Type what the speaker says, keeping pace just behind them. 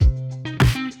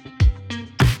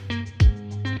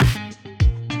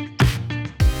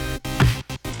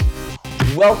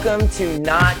Welcome to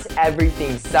Not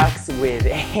Everything Sucks with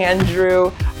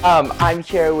Andrew. I'm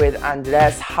here with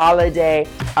Andres Holiday.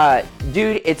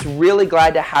 Dude, it's really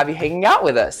glad to have you hanging out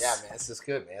with us. Yeah, man, this is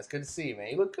good, man. It's good to see you, man.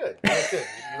 You look good. You look good.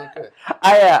 You look good.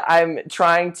 I'm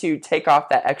trying to take off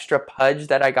that extra pudge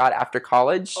that I got after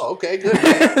college. Oh, okay, good.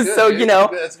 Man. Good, So, dude. you know,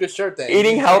 that's a good shirt thing.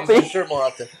 Eating you healthy. Use shirt more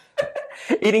often.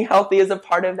 Eating healthy is a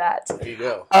part of that. There you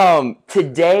go.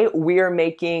 Today we are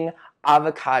making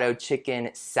avocado chicken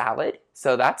salad.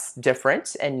 So that's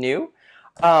different and new.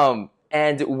 And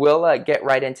we'll get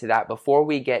right into that. Before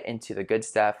we get into the good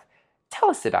stuff,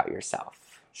 tell us about yourself.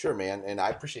 Sure, man. And I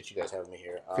appreciate you guys having me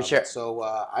here. For sure. So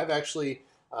I've actually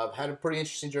had a pretty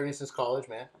interesting journey since college,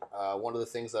 man. One of the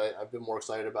things that I've been more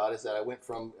excited about is that I went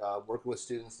from working with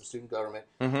students and student government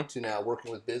to now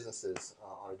working with businesses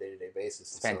on a day-to-day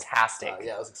basis. And fantastic. So,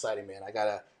 yeah, it was exciting, man.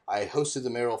 I hosted the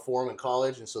mayoral forum in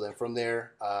college, and so then from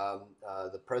there,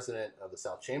 the president of the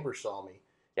South Chamber saw me.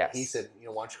 Yes. He said,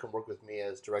 why don't you come work with me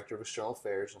as director of external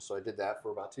affairs? And so I did that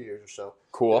for about 2 years or so.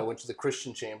 Cool. Then I went to the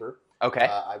Christian Chamber. Okay.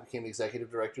 I became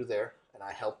executive director there, and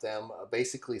I helped them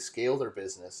basically scale their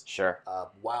business. Sure.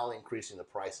 While increasing the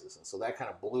prices. And so that kind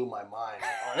of blew my mind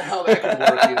on how that could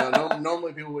work.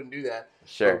 Normally people wouldn't do that.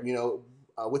 Sure.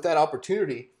 But, with that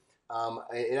opportunity,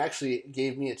 it actually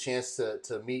gave me a chance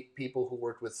to meet people who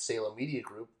worked with Salem Media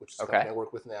Group, which is the company I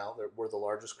work with now. We're the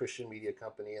largest Christian media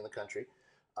company in the country.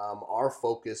 Our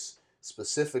focus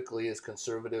specifically is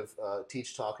conservative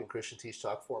teach talk and Christian teach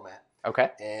talk format.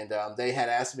 Okay. And they had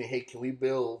asked me, hey, can we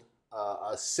build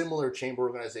a similar chamber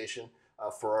organization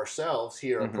for ourselves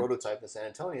here, a prototype in San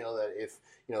Antonio, that if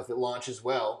it launches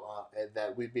well,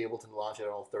 that we'd be able to launch it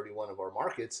on all 31 of our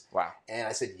markets. Wow. And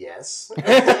I said, yes. So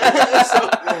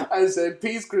I said,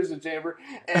 peace, Christian Chamber.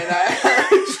 And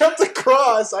I jumped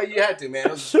across. You had to, man.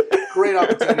 It was a great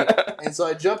opportunity. And so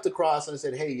I jumped across and I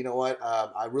said, hey, you know what?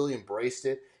 I really embraced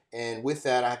it. And with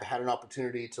that, I've had an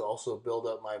opportunity to also build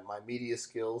up my media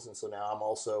skills. And so now I'm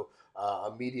also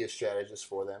a media strategist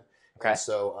for them. Okay. And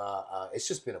so it's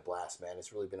just been a blast, man.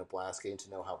 It's really been a blast getting to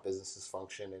know how businesses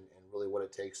function and really what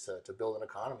it takes to build an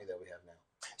economy that we have now.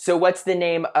 So what's the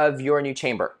name of your new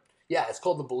chamber? Yeah, it's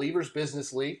called the Believers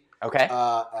Business League. Okay.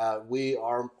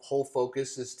 Our whole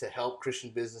focus is to help Christian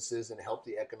businesses and help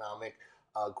the economic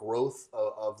growth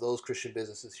of those Christian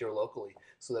businesses here locally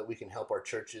so that we can help our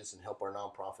churches and help our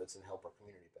nonprofits and help our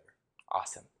community better.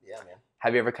 Awesome. Yeah, man.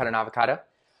 Have you ever cut an avocado?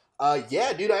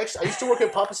 Yeah, dude. I used to work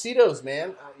at Papacitos,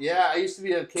 man. I used to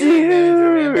be a catering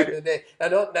manager, man, back in the day.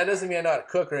 That doesn't mean I know how to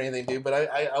cook or anything, dude. But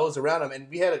I was around them, and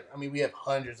we have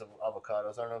hundreds of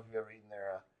avocados. I don't know if you've ever eaten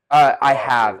their. I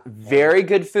have very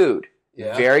good food.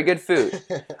 Yeah. Very good food.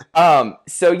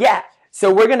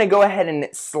 So we're gonna go ahead and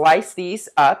slice these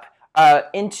up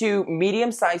into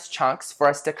medium-sized chunks for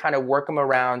us to kind of work them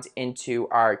around into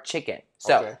our chicken.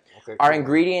 So our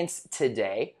ingredients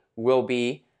today will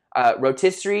be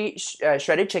rotisserie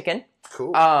shredded chicken.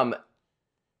 Cool.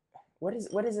 What is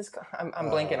this? I'm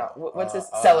blanking on. What's this?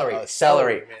 Celery.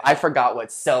 Celery. I forgot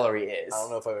what celery is. I don't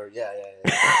know if I've ever. Yeah.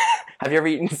 Have you ever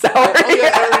eaten celery?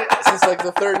 Since like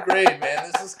the third grade, man.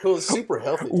 This is cool. It's super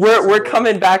healthy. We're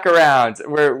coming back around.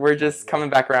 We're just coming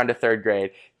back around to third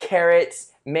grade.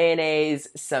 Carrots, mayonnaise,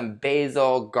 some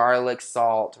basil, garlic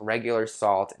salt, regular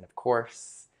salt, and of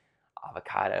course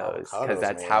avocados, because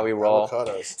that's how we roll.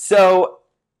 Avocados. So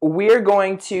we're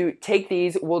going to take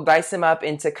these. We'll dice them up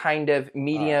into kind of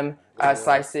medium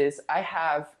slices. I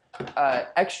have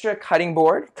extra cutting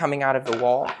board coming out of the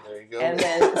wall. There you go. And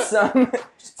then some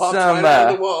right out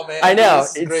of the wall, man. I know.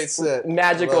 This is a great set.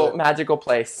 Magical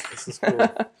place. This is cool.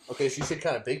 Okay, so you said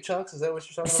kind of big chunks? Is that what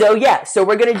you're talking So about? yeah, so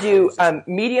we're going to do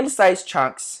medium-sized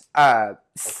chunks.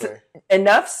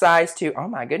 Enough size to, oh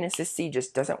my goodness, this seed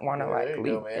just doesn't want to leave.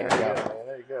 Go, man.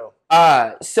 There you go.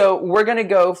 So we're going to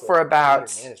go for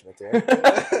about... Management there.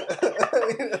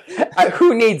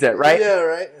 Who needs it, right? Yeah,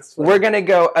 right. We're going to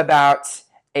go about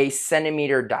a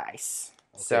centimeter dice.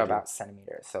 So about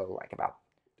centimeter. So like about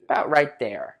right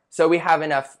there. So we have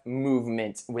enough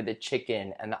movement with the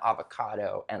chicken and the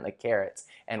avocado and the carrots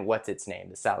and what's its name?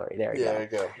 The celery. There you go. There you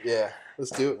go. Yeah.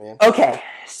 Let's do it, man. Okay.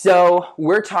 So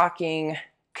we're talking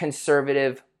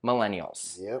conservative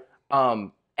millennials. Yep.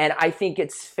 And I think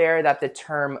it's fair that the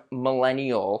term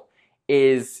millennial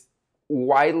is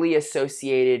widely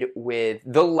associated with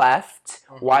the left,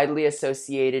 widely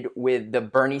associated with the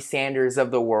Bernie Sanders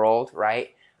of the world, right?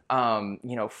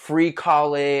 Free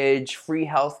college, free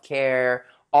healthcare,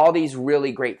 all these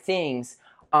really great things.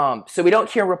 So we don't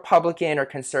hear Republican or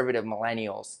conservative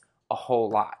millennials a whole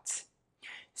lot.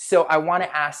 So I want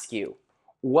to ask you,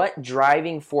 what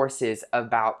driving forces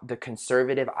about the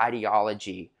conservative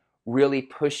ideology really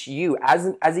push you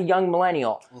as a young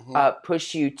millennial, Mm-hmm.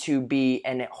 push you to be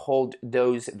and hold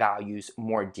those values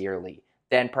more dearly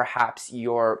than perhaps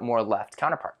your more left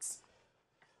counterparts?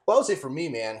 Well, I would say for me,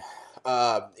 man,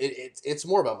 it's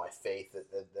more about my faith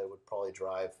that would probably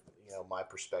drive my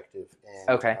perspective,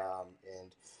 Okay.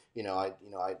 and I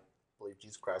believe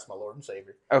Jesus Christ, my Lord and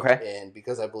Savior, Okay. and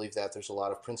because I believe that, there's a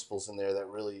lot of principles in there that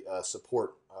really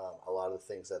support a lot of the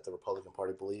things that the Republican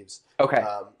Party believes. Okay.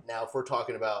 Now, if we're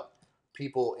talking about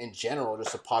people in general,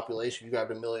 just a population, you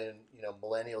grabbed a million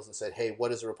millennials and said, hey,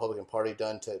 what has the Republican Party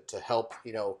done to help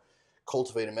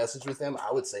cultivate a message with them?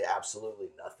 I would say absolutely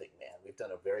nothing, man. We've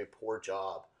done a very poor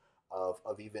job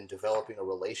of even developing a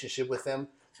relationship with them,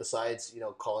 besides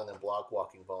calling them block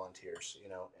walking volunteers.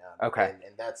 Okay.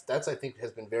 And that's I think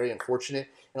has been very unfortunate,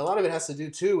 and a lot of it has to do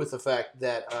too with the fact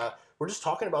that we're just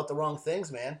talking about the wrong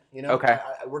things, man. Okay.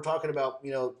 We're talking about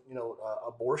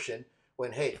abortion,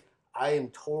 when hey, I am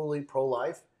totally pro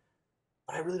life,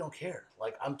 but I really don't care.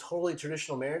 Like, I'm totally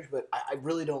traditional marriage, but I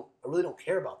really don't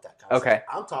care about that kind of Okay.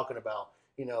 stuff. I'm talking about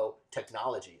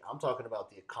technology. I'm talking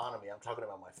about the economy. I'm talking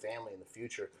about my family in the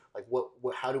future. Like,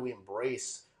 how do we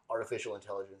embrace artificial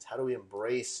intelligence? How do we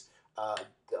embrace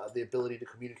the ability to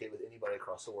communicate with anybody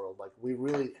across the world? Like, we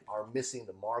really are missing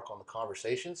the mark on the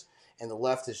conversations, and the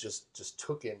left has just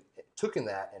took in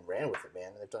that and ran with it,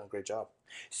 man. And they've done a great job.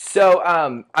 So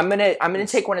I'm gonna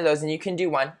take one of those, and you can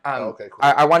do one. Okay, cool.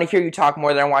 I want to hear you talk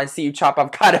more than I want to see you chop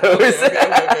avocados.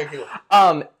 Okay, cool.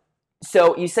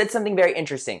 So you said something very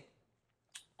interesting.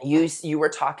 You were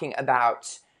talking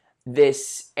about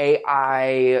this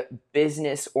AI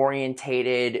business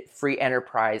orientated free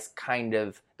enterprise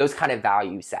those kind of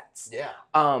value sets. Yeah.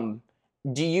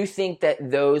 Do you think that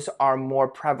those are more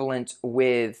prevalent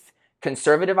with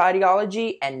conservative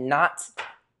ideology and not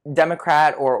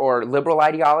Democrat or liberal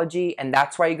ideology, and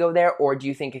that's why you go there? Or do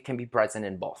you think it can be present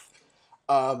in both?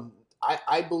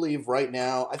 I believe right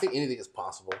now, I think anything is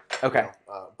possible. Okay.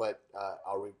 But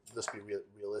let's be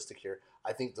realistic here.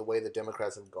 I think the way the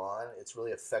Democrats have gone, it's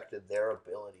really affected their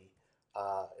ability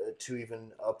to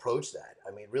even approach that.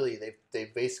 I mean, really,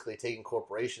 they've basically taken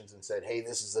corporations and said, hey,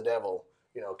 this is the devil,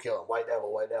 kill him, white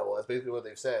devil, white devil. That's basically what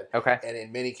they've said. Okay. And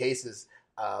in many cases,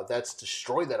 that's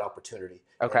destroyed that opportunity.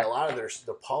 Okay. And a lot of their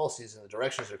policies and the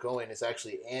directions they're going is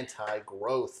actually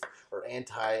anti-growth or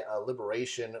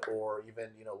anti-liberation, or even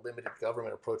limited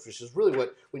government approach, which is really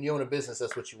when you own a business,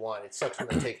 that's what you want. It sucks when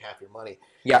they take half your money.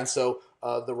 Yeah. And so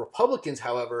the Republicans,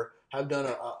 however, have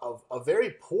done a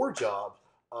very poor job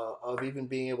of even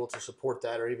being able to support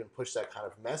that or even push that kind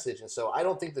of message. And so I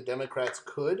don't think the Democrats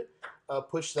could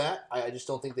push that. I just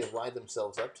don't think they've lined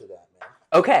themselves up to that, man.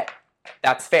 Okay,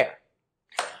 that's fair.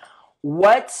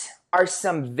 What are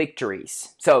some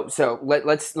victories? So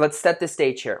let's set the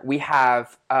stage here. We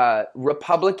have a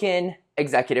Republican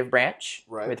executive branch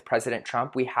with President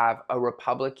Trump. We have a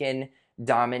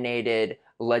Republican-dominated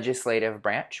legislative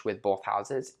branch with both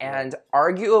houses, and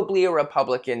arguably a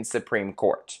Republican Supreme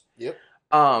Court. Yep.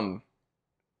 All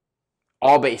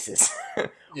bases.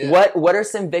 Yeah. What are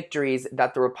some victories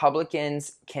that the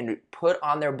Republicans can put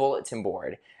on their bulletin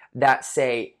board that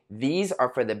say these are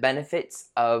for the benefits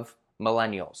of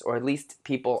millennials, or at least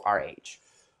people our age?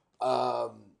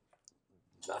 Nothing,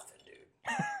 dude.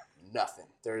 Nothing.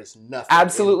 There is nothing.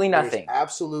 Absolutely nothing. There's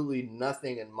absolutely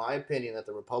nothing, in my opinion, that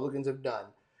the Republicans have done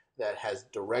that has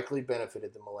directly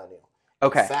benefited the millennial.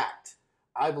 Okay. In fact,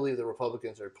 I believe the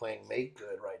Republicans are playing make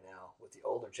good right now with the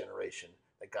older generation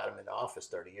that got them into office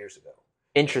 30 years ago.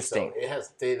 Interesting. So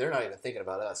they're not even thinking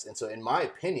about us. And so, in my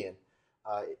opinion,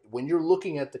 when you're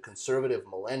looking at the conservative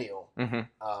millennial,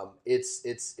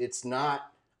 it's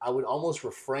not. I would almost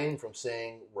refrain from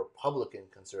saying Republican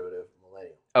conservative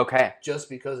millennial. Okay. Just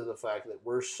because of the fact that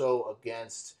we're so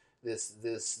against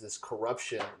this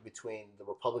corruption between the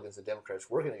Republicans and Democrats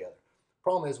working together.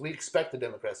 Problem is, we expect the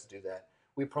Democrats to do that.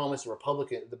 We promise the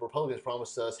Republicans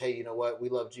promised us, hey, you know what? We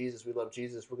love Jesus. We're going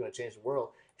to change the world.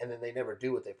 And then they never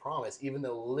do what they promise, even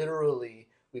though literally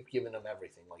we've given them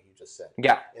everything, like you just said.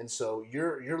 Yeah. And so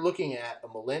you're looking at a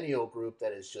millennial group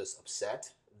that is just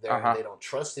upset. They don't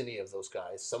trust any of those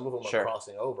guys. Some of them are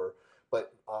crossing over.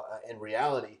 But in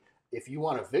reality, if you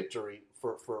want a victory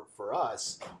for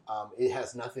us, it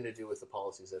has nothing to do with the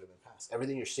policies that have been passed.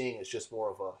 Everything you're seeing is just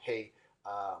more of a, hey,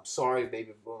 sorry,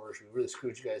 baby boomers, we really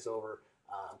screwed you guys over.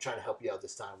 I'm trying to help you out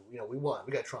this time. We won.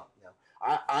 We got Trump.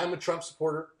 I'm a Trump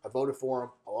supporter. I voted for him.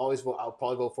 I'll always vote. I'll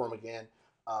probably vote for him again.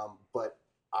 But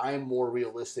I'm more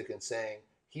realistic in saying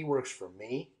he works for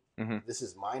me. Mm-hmm. This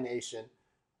is my nation.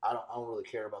 I don't really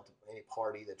care about any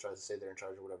party that tries to say they're in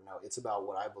charge or whatever. No, it's about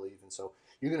what I believe. And so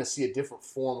you're going to see a different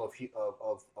form of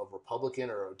Republican,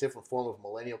 or a different form of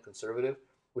millennial conservative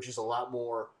which is a lot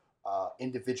more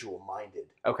individual minded,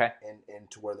 Okay. and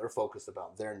to where they're focused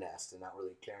about their nest and not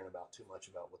really caring about too much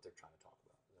about what they're trying to talk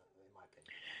about, in my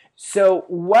opinion. So,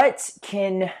 what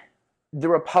can the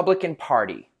Republican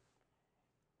Party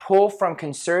pull from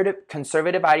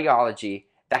conservative ideology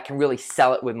that can really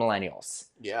sell it with millennials?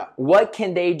 Yeah. What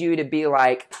can they do to be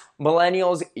like,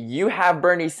 millennials, you have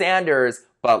Bernie Sanders,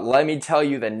 but let me tell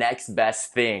you the next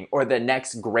best thing or the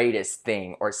next greatest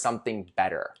thing or something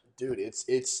better? Dude,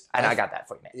 it's And I got that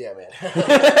for you, man. Yeah, man.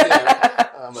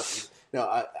 Yeah,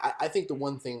 no, I think the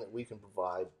one thing that we can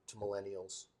provide to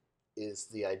millennials is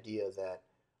the idea that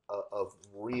of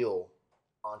real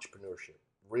entrepreneurship,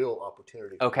 real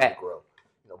opportunity for you to grow.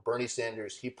 Bernie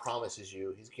Sanders, he promises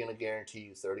you, he's going to guarantee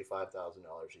you $35,000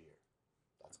 a year.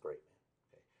 That's great, man.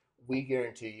 Okay. We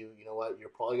guarantee you, you know what? You're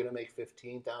probably going to make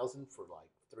 $15,000 for like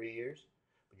 3 years,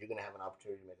 but you're going to have an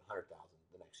opportunity to make $100,000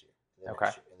 the next year, and the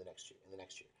next year, and the next year, and the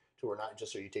next year. So we're not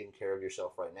just are you taking care of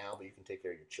yourself right now, but you can take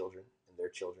care of your children and their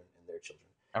children and their children.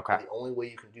 Okay. And the only way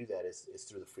you can do that is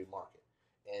through the free market.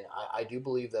 And I do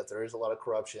believe that there is a lot of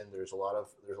corruption. There's a lot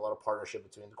of partnership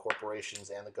between the corporations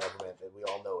and the government, and we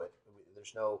all know it.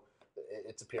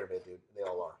 It's a pyramid, dude. They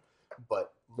all are.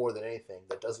 But more than anything,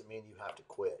 that doesn't mean you have to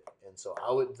quit. And so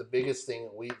the biggest thing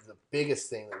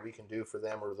that we can do for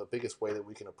them, or the biggest way that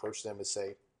we can approach them, is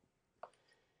say,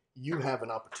 you have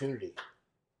an opportunity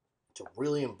to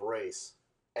really embrace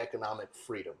economic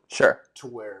freedom. Sure. To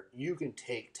where you can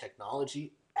take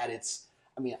technology at its,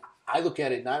 I look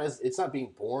at it it's not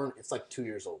being born, it's like 2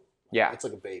 years old. Yeah. It's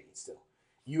like a baby still.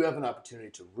 You have an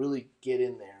opportunity to really get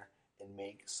in there and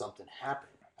make something happen.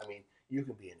 You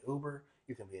can be an Uber,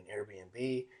 you can be an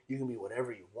Airbnb, you can be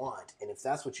whatever you want. And if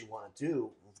that's what you want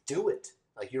to do it.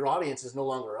 Like, your audience is no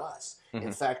longer us. Mm-hmm.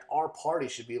 In fact, our party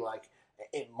should be like,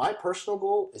 my personal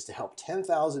goal is to help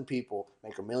 10,000 people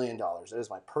make $1 million. That is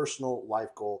my personal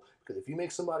life goal. Because if you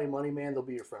make somebody money, man, they'll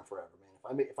be your friend forever,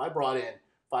 man. If I brought in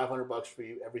 $500 for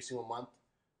you every single month,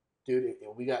 dude,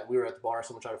 we were at the bar,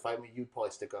 someone tried to fight me, you'd probably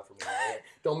stick up for me. Right?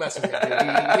 Don't mess with him, dude.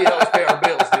 He helps pay our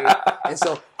bills, dude. And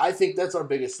so I think that's our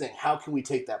biggest thing. How can we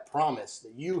take that promise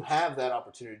that you have that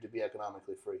opportunity to be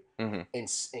economically free, mm-hmm.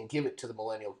 and give it to the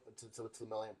millennial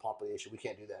population? We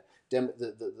can't do that.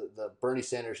 The Bernie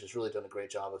Sanders has really done a great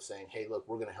job of saying, hey, look,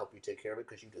 we're going to help you take care of it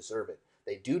because you deserve it.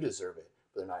 They do deserve it,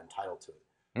 but they're not entitled to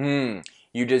it.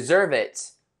 You deserve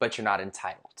it, but you're not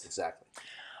entitled. Exactly.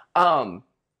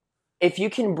 If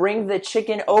you can bring the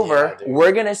chicken over,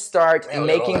 we're going to start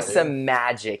making some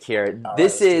magic here.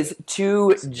 This is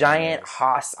 2 giant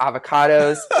Haas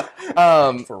avocados.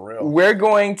 For real. We're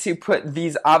going to put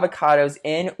these avocados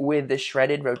in with the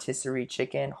shredded rotisserie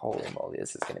chicken. Holy moly,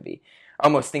 this is going to be... I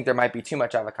almost think there might be too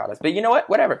much avocados. But you know what?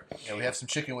 Whatever. Yeah, we have some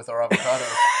chicken with our avocado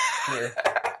here.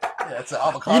 Yeah, it's an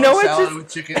avocado salad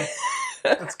with chicken.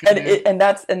 That's good, and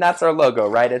that's our logo,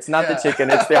 right? It's not the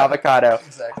chicken, it's the avocado.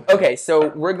 Exactly. Okay, so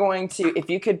we're going to, if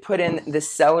you could put in the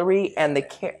celery and the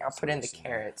I'll put in the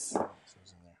carrots.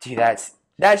 Dude, that's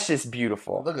just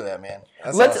beautiful. Look at that, man.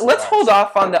 Let's hold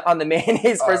off on the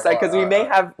mayonnaise for a second, because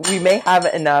we may have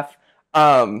enough.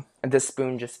 The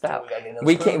spoon just fell.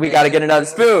 We got to get another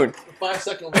spoon. 5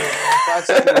 second rule. 5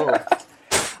 second rule.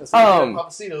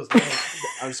 Papacitos, man.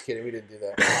 I'm just kidding. We didn't do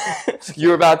that.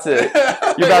 You're about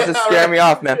to scare me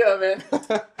off, man. Yeah, man.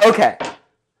 Okay.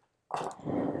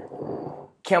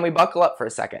 Can we buckle up for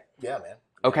a second? Yeah, man.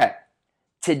 Okay.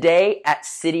 Today at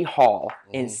City Hall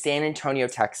in San Antonio,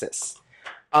 Texas,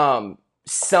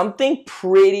 something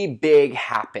pretty big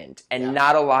happened, and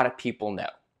not a lot of people know.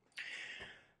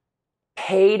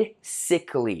 Paid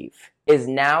sick leave is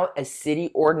now a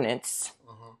city ordinance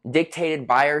dictated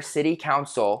by our city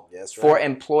council for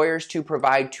employers to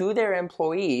provide to their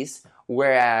employees,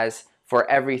 whereas for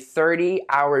every 30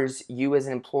 hours you as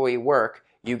an employee work,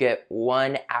 you get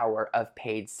 1 hour of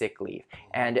paid sick leave.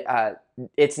 And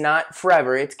it's not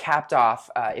forever, it's capped off.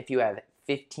 If you have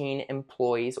 15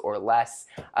 employees or less,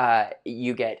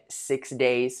 you get 6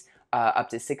 days, up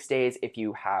to 6 days. If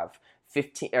you have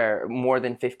 15 or more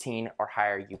than 15 or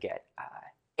higher, you get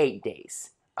 8 days.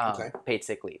 Paid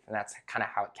sick leave, and that's kind of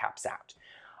how it caps out.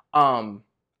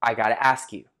 I gotta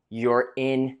ask you, you're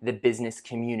in the business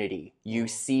community. You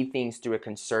see things through a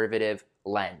conservative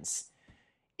lens.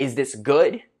 Is this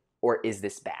good or is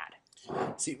this bad?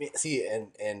 See,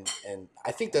 and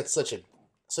I think that's such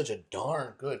a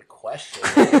darn good question.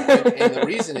 and the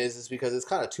reason is because it's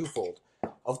kind of twofold.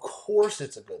 Of course,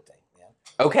 it's a good thing, man.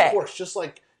 Okay. Of course, just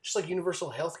like universal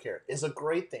health care is a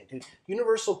great thing, dude.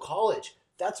 Universal college.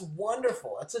 That's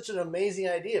wonderful. That's such an amazing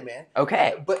idea, man.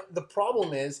 Okay. But the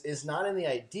problem is not in the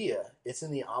idea, it's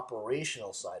in the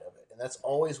operational side of it. And that's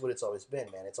always what it's always been,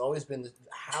 man. It's always been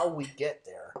how we get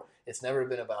there. It's never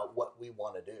been about what we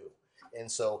want to do.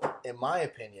 And so, in my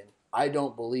opinion, I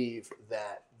don't believe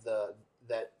that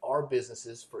that our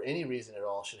businesses, for any reason at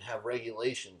all, should have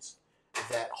regulations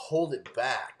that hold it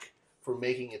back from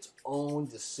making its own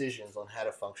decisions on how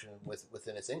to function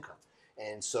within its income.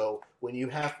 And so when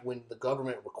the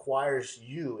government requires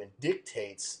you and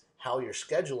dictates how your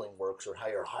scheduling works or how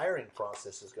your hiring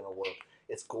process is going to work,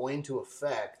 it's going to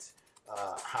affect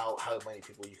how many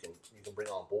people you can bring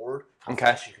on board, how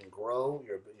fast you can grow,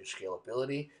 your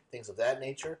scalability, things of that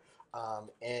nature.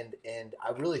 And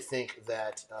I really think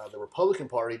that the Republican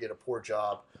Party did a poor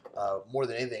job, more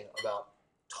than anything, about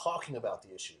talking about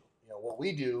the issue. What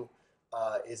we do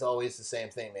is always the same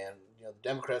thing, man. The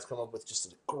Democrats come up with just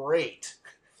a great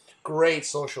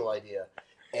social idea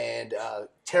and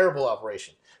terrible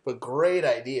operation, but great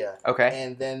idea. Okay.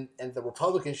 And the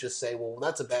Republicans just say, well,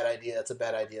 that's a bad idea, that's a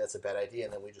bad idea, that's a bad idea,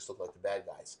 and then we just look like the bad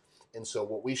guys. And so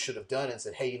what we should have done is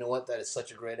said, hey, you know what? That is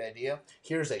such a great idea.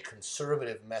 Here's a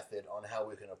conservative method on how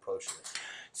we can approach this.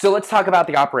 So let's talk about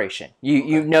the operation.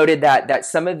 You noted that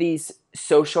some of these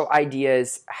social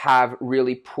ideas have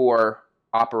really poor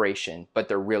operation, but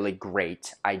they're really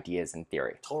great ideas in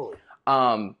theory. Totally.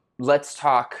 Let's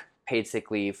talk paid sick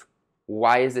leave.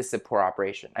 Why is this a poor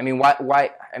operation? I mean,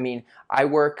 why? I mean, I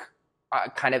work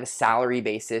kind of a salary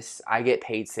basis. I get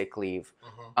paid sick leave.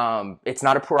 Mm-hmm. It's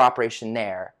not a poor operation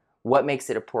there. What makes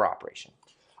it a poor operation?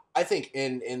 I think,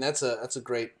 and that's a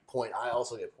great point. I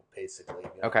also get paid sick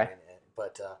leave. Okay.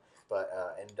 But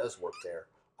it does work there.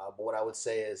 But what I would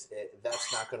say is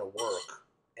that's not going to work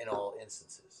in all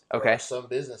instances. Okay. There are some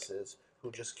businesses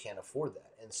who just can't afford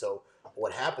that. And so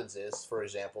what happens is, for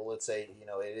example, let's say,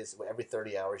 it is every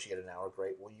 30 hours you get an hour,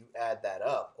 great. Well, you add that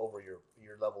up over your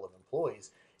level of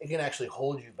employees, it can actually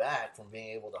hold you back from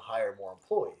being able to hire more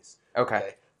employees.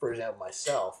 Okay. For example,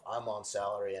 myself, I'm on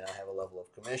salary and I have a level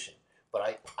of commission,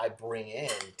 but I bring in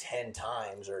 10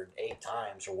 times or 8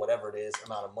 times or whatever it is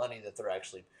amount of money that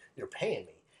they're paying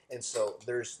me. And so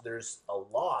there's a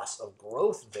loss of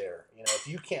growth there. If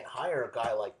you can't hire a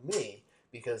guy like me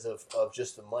because of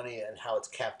just the money and how it's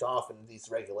capped off in these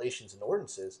regulations and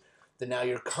ordinances, then now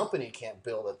your company can't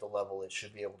build at the level it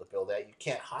should be able to build at. You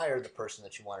can't hire the person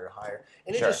that you wanted to hire,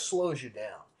 and it just slows you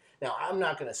down. Now, I'm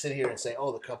not going to sit here and say,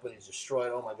 oh, the company's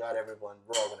destroyed. Oh, my God, we're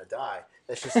all going to die.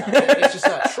 That's just not, it's just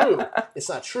not true. It's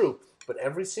not true. But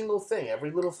every single thing, every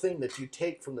little thing that you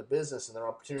take from the business and their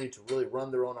opportunity to really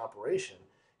run their own operation,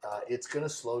 it's going to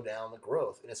slow down the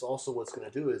growth. And it's also what's going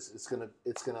to do is it's going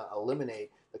to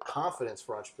eliminate the confidence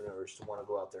for entrepreneurs to want to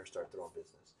go out there and start their own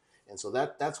business. And so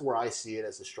that's where I see it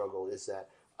as a struggle, is that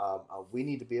we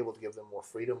need to be able to give them more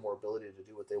freedom, more ability to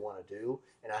do what they want to do,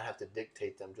 and not have to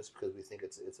dictate them just because we think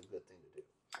it's a good thing to do.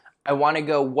 I want to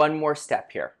go one more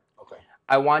step here. Okay.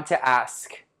 I want to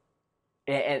ask,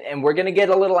 and we're going to get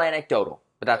a little anecdotal,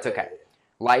 but that's okay. Yeah.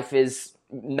 Life is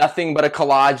nothing but a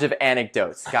collage of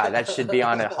anecdotes. God, that should be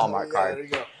on a Hallmark card. There you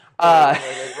go. Write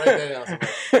that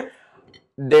down.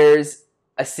 There's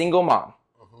a single mom,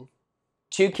 mm-hmm.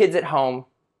 2 kids at home,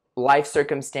 life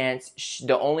circumstance,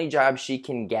 the only job she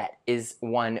can get is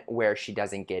one where she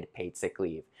doesn't get paid sick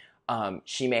leave.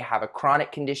 She may have a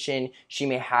chronic condition, she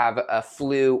may have a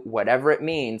flu, whatever it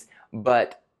means,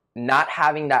 but not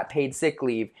having that paid sick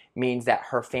leave means that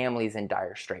her family's in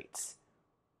dire straits.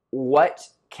 What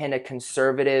can a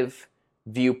conservative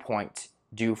viewpoint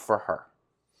do for her?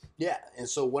 Yeah, and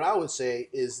so what I would say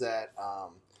is that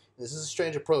this is a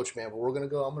strange approach, man, but I'm going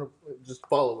to just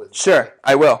follow with me. Sure, okay?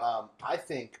 I will. I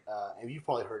think, and you've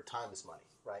probably heard time is money,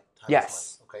 right? Time yes.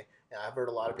 is money, okay? And I've heard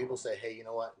a lot of people say, hey, you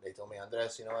know what? They told me,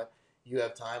 Andres, you know what? You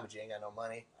have time, but you ain't got no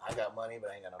money. I got money,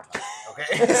 but I ain't got no time,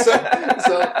 okay?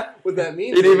 so what that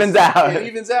means is... evens out. It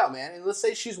evens out, man. And let's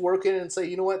say she's working and say,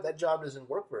 you know what? That job doesn't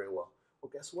work very well.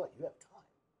 Well, guess what? You have time.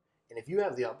 And if you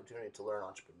have the opportunity to learn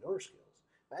entrepreneur skills,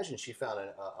 imagine she found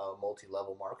a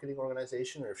multi-level marketing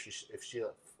organization, or if she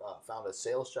found a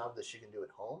sales job that she can do at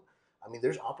home. I mean,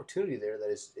 there's opportunity there that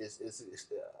is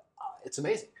it's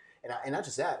amazing. And not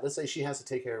just that. Let's say she has to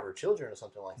take care of her children or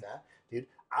something like that, dude.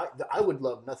 I would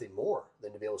love nothing more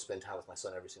than to be able to spend time with my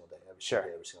son every single day,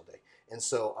 every single day. And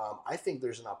so I think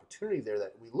there's an opportunity there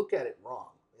that we look at it wrong.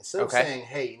 Instead of saying,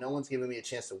 hey, no one's giving me a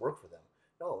chance to work for them.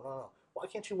 No. Why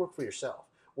can't you work for yourself?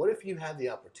 What if you had the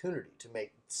opportunity to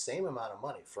make the same amount of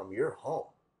money from your home,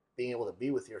 being able to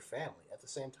be with your family at the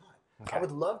same time? Okay. I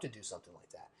would love to do something like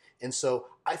that. And so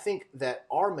I think that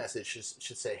our message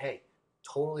should say, hey,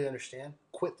 totally understand,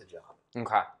 quit the job.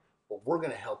 Okay. But we're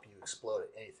going to help you explode at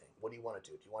anything. What do you want to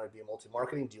do? Do you want to be in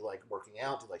multi-marketing? Do you like working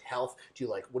out? Do you like health? Do you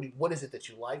like, what is it that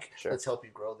you like? Sure. Let's help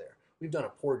you grow there. We've done a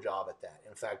poor job at that.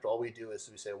 In fact, all we do is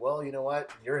we say, well, you know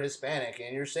what? You're Hispanic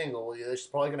and you're single. It's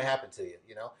probably going to happen to you.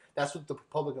 You know, that's what the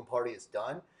Republican Party has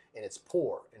done, and it's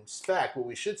poor. In fact, what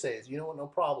we should say is, you know what? No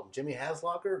problem. Jimmy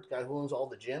Haslocker, the guy who owns all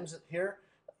the gyms here,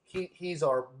 he's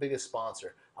our biggest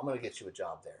sponsor. I'm going to get you a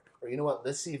job there. Or you know what?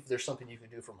 Let's see if there's something you can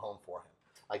do from home for him.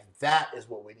 Like, that is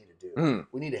what we need to do.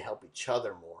 We need to help each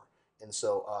other more. And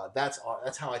so that's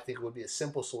how I think it would be a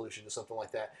simple solution to something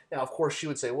like that. Now, of course, she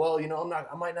would say, well, you know,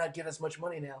 I might not get as much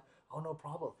money now. Oh, no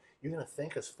problem. You're going to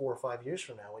thank us 4 or 5 years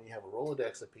from now when you have a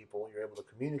Rolodex of people, you're able to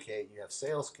communicate, you have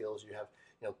sales skills, you have,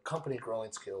 you know, company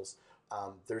growing skills.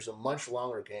 There's a much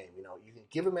longer game. You know, you can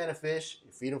give a man a fish,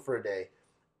 you feed him for a day.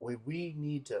 We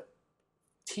need to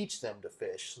teach them to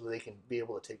fish so they can be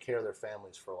able to take care of their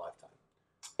families for a lifetime.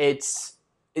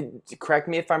 Correct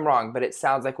me if I'm wrong, but it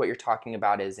sounds like what you're talking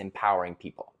about is empowering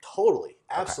people. Totally.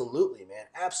 Absolutely, man.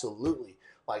 Absolutely.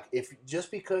 Like, if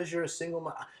just because you're a single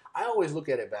mom, I always look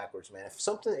at it backwards, man. If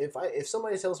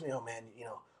somebody tells me, oh man,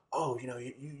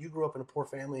 you grew up in a poor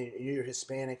family, you're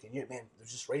Hispanic, and man,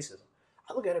 there's just racism.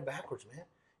 I look at it backwards, man.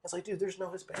 It's like, dude, there's no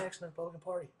Hispanics in the Republican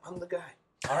Party. I'm the guy.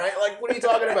 All right, like, what are you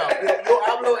talking about? Yo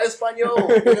hablo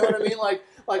español. You know what I mean? Like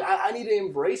I need to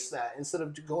embrace that instead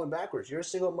of going backwards. You're a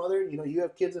single mother. You know, you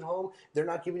have kids at home. They're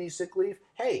not giving you sick leave.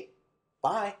 Hey,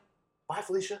 bye,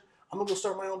 Felicia. I'm gonna go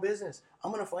start my own business.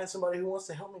 I'm gonna find somebody who wants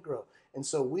to help me grow. And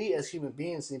so we, as human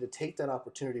beings, need to take that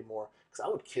opportunity more. Because I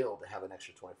would kill to have an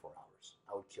extra 24 hours.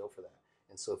 I would kill for that.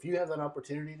 And so if you have that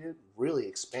opportunity to really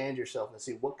expand yourself and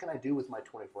see what can I do with my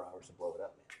 24 hours to blow it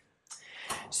up, man.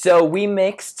 So we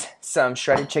mixed some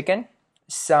shredded chicken,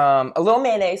 a little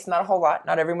mayonnaise, not a whole lot,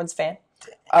 not everyone's fan.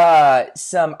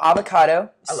 Some avocado.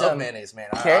 I love mayonnaise, man.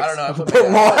 I don't know. I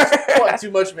put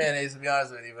too much mayonnaise, to be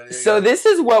honest with you. But so this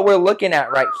is what we're looking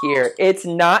at right here. It's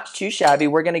not too shabby.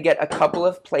 We're going to get a couple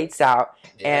of plates out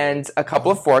and a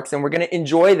couple of forks, and we're going to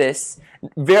enjoy this.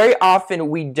 Very often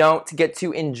we don't get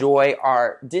to enjoy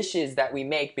our dishes that we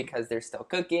make because they're still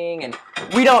cooking, and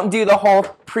we don't do the whole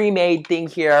pre-made thing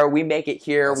here. We make it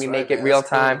here. That's we right, make it man. real That's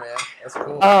time. Cool, man. That's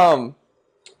cool.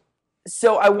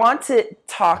 So I want to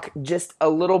talk just a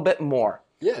little bit more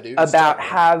dude, about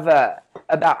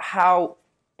how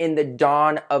in the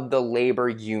dawn of the labor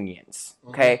unions,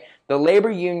 okay, the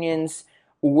labor unions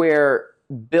were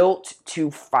built to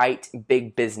fight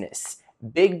big business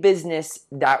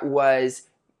that was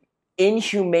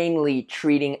inhumanely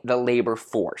treating the labor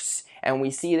force. And we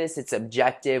see this, it's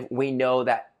objective. We know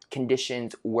that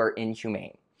conditions were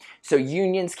inhumane. So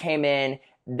unions came in.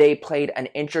 They played an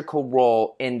integral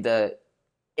role in the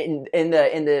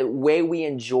way we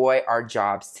enjoy our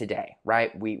jobs today,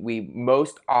 right? We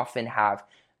most often have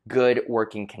good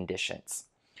working conditions.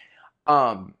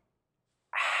 How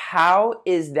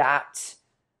is that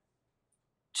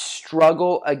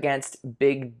struggle against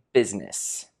big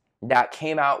business that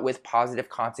came out with positive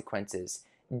consequences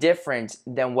different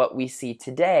than what we see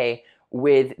today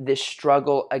with the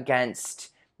struggle against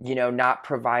not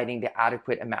providing the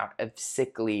adequate amount of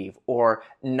sick leave or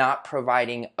not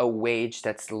providing a wage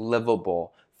that's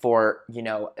livable for,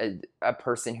 a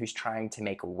person who's trying to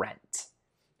make rent?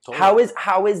 Totally.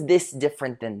 How is this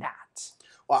different than that?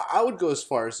 Well, I would go as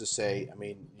far as to say, I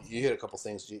mean, you hit a couple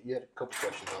things. You had a couple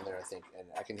questions on there, I think, and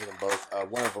I can hit them both.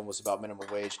 One of them was about minimum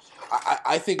wage.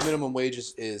 I think minimum wage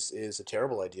is a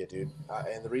terrible idea, dude.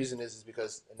 And the reason is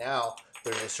because now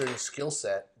there's a certain skill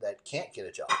set that can't get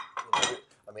a job.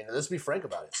 I mean, let's be frank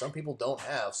about it. Some people don't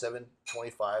have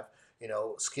 725,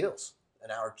 skills,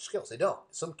 an hour skills. They don't.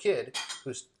 Some kid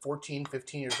who's 14,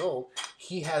 15 years old,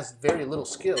 he has very little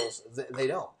skills. They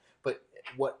don't. But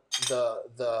what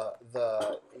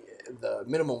the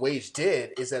minimum wage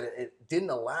did is that it didn't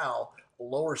allow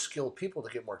lower skilled people to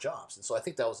get more jobs. And so I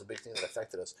think that was a big thing that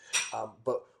affected us.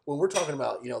 But when we're talking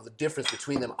about, the difference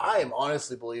between them, I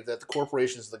honestly believe that the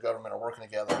corporations and the government are working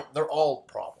together. They're all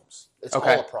problems. It's all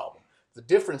a problem. The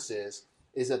difference is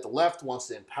that the left wants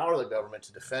to empower the government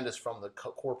to defend us from the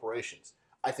corporations.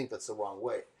 I think that's the wrong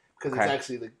way because it's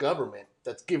actually the government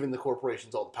that's giving the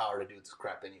corporations all the power to do this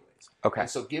crap anyways. Okay. And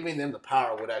so giving them the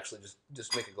power would actually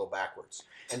just make it go backwards.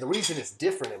 And the reason it's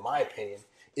different, in my opinion,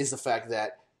 is the fact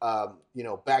that,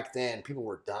 back then people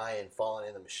were dying, falling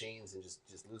in the machines and just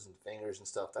losing fingers and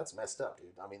stuff. That's messed up, dude.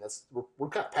 I mean, we're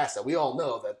kind of past that. We all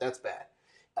know that that's bad.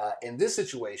 In this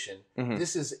situation,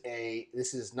 this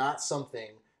is not something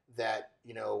that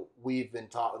we've been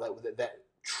taught that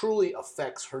truly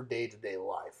affects her day-to-day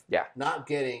life. Yeah, not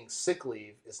getting sick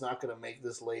leave is not going to make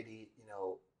this lady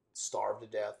starve to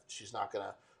death. She's not going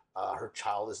to Her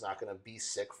child is not going to be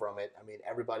sick from it. I mean,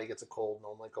 everybody gets a cold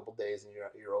normally a couple days and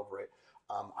you're over it.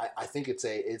 I think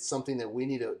it's something that we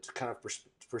need to kind of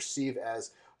perceive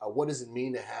as what does it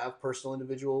mean to have personal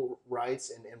individual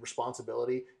rights and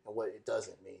responsibility, and what it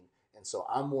doesn't mean. And so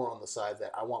I'm more on the side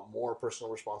that I want more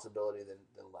personal responsibility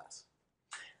than less.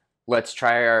 Let's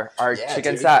try our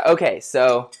chicken salad. Okay,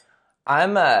 so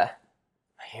I'm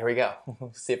here we go.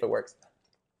 See if it works.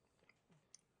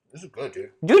 This is good,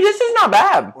 dude. Dude, this is not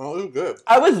bad. Well, this is good.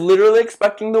 I was literally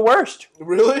expecting the worst.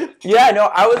 Really? Yeah,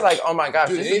 no, I was like, oh my gosh.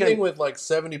 Dude, this anything is with like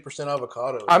 70%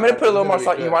 avocado. I'm going to put a little more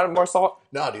salt. You want more salt?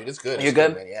 No, dude, it's good. You're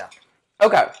good? Man, yeah.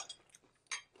 Okay.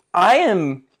 I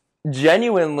am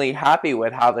genuinely happy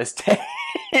with how this tastes.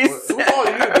 It was all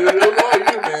you, dude. It was all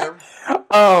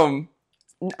you, man.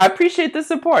 I appreciate the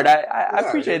support. I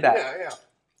appreciate that.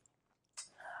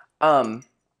 Yeah.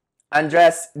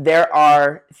 Andres, there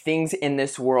are things in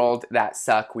this world that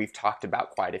suck. We've talked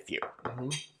about quite a few.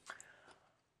 Mm-hmm.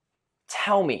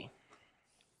 Tell me,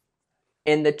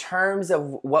 in the terms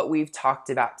of what we've talked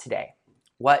about today,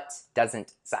 what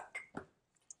doesn't suck?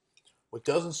 What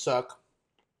doesn't suck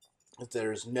is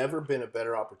there's never been a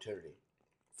better opportunity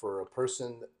for a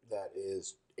person that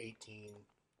is 18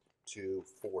 to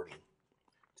 40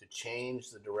 to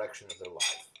change the direction of their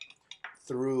life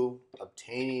through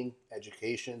obtaining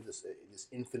education, this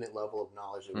infinite level of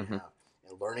knowledge that we have,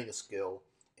 and learning a skill,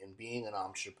 and being an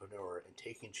entrepreneur, and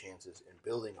taking chances, and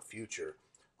building a future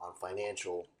on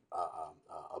financial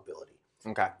ability,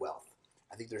 wealth.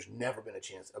 I think there's never been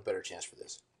a better chance for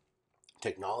this.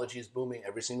 Technology is booming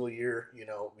every single year. You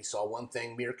know, we saw one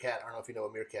thing, Meerkat. I don't know if you know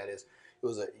what Meerkat is. It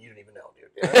was you didn't even know,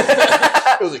 dude.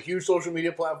 It was a huge social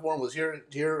media platform. It was here,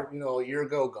 you know, a year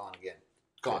ago, gone again,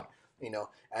 gone. You know,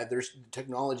 and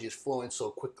technology is flowing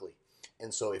so quickly,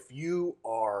 and so if you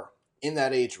are in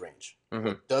that age range,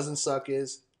 what doesn't suck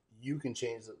is you can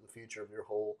change the future of your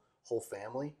whole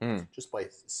family just by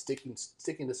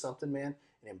sticking to something, man,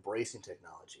 and embracing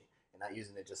technology and not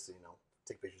using it just to, you know,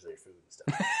 take pictures of your food and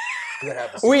stuff. That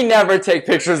happens. We never take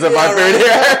pictures of our food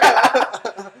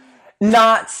here.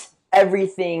 Not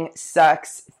everything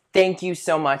sucks. Thank you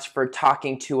so much for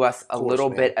talking to us a little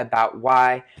bit about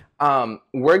why.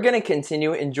 We're going to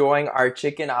continue enjoying our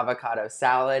chicken avocado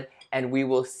salad, and we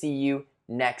will see you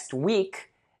next week.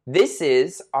 This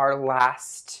is our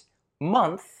last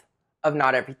month of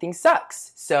Not Everything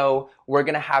Sucks. So we're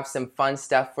going to have some fun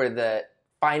stuff for the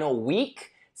final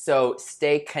week. So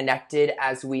stay connected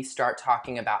as we start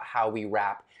talking about how we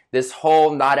wrap this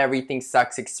whole Not Everything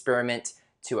Sucks experiment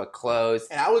to a close.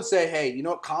 And I would say, hey, you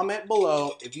know what? Comment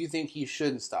below if you think he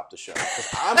shouldn't stop the show. Because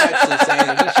I'm actually saying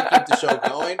that he should keep the show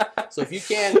going. So if you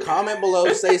can, comment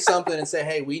below, say something, and say,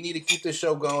 hey, we need to keep this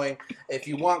show going. If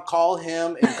you want, call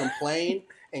him and complain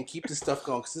and keep this stuff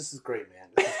going. Because this is great, man.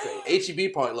 This is great.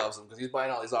 HEB probably loves him because he's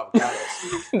buying all these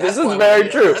avocados. This is very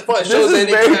true. That's probably shows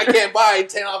anything. I can't buy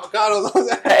 10 avocados.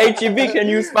 HEB, can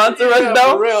you sponsor us,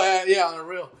 though? On the real. Yeah, on the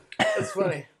real. That's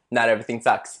funny. Not everything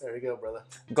sucks. There we go, brother.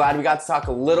 Glad we got to talk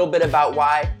a little bit about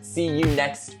why. See you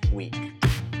next week.